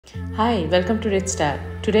Hi, welcome to Red Star.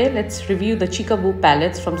 Today, let's review the Chickaboo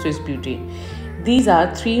palettes from Swiss Beauty. These are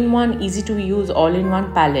 3-in-1 easy-to-use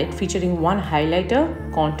all-in-one palette featuring one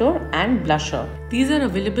highlighter, contour and blusher. These are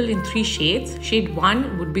available in 3 shades. Shade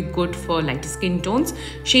 1 would be good for lighter skin tones,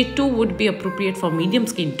 Shade 2 would be appropriate for medium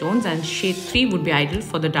skin tones, and Shade 3 would be ideal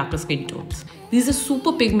for the darker skin tones. These are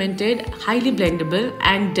super pigmented, highly blendable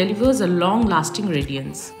and delivers a long-lasting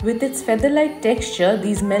radiance. With its feather-like texture,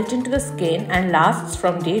 these melt into the skin and lasts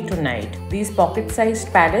from day to night. These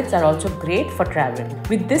pocket-sized palettes are also great for travel.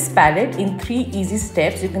 With this palette, in 3 easy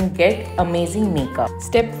steps, you can get amazing makeup.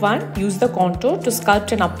 Step 1. Use the contour to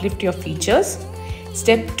sculpt and uplift your features.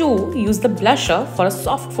 Step 2. Use the blusher for a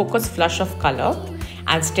soft focus flush of color.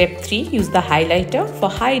 And step 3. Use the highlighter for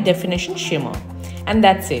high definition shimmer. And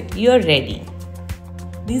that's it. You're ready.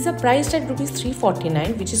 These are priced at Rs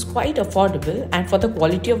 349, which is quite affordable, and for the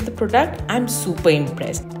quality of the product, I'm super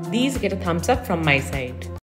impressed. These get a thumbs up from my side.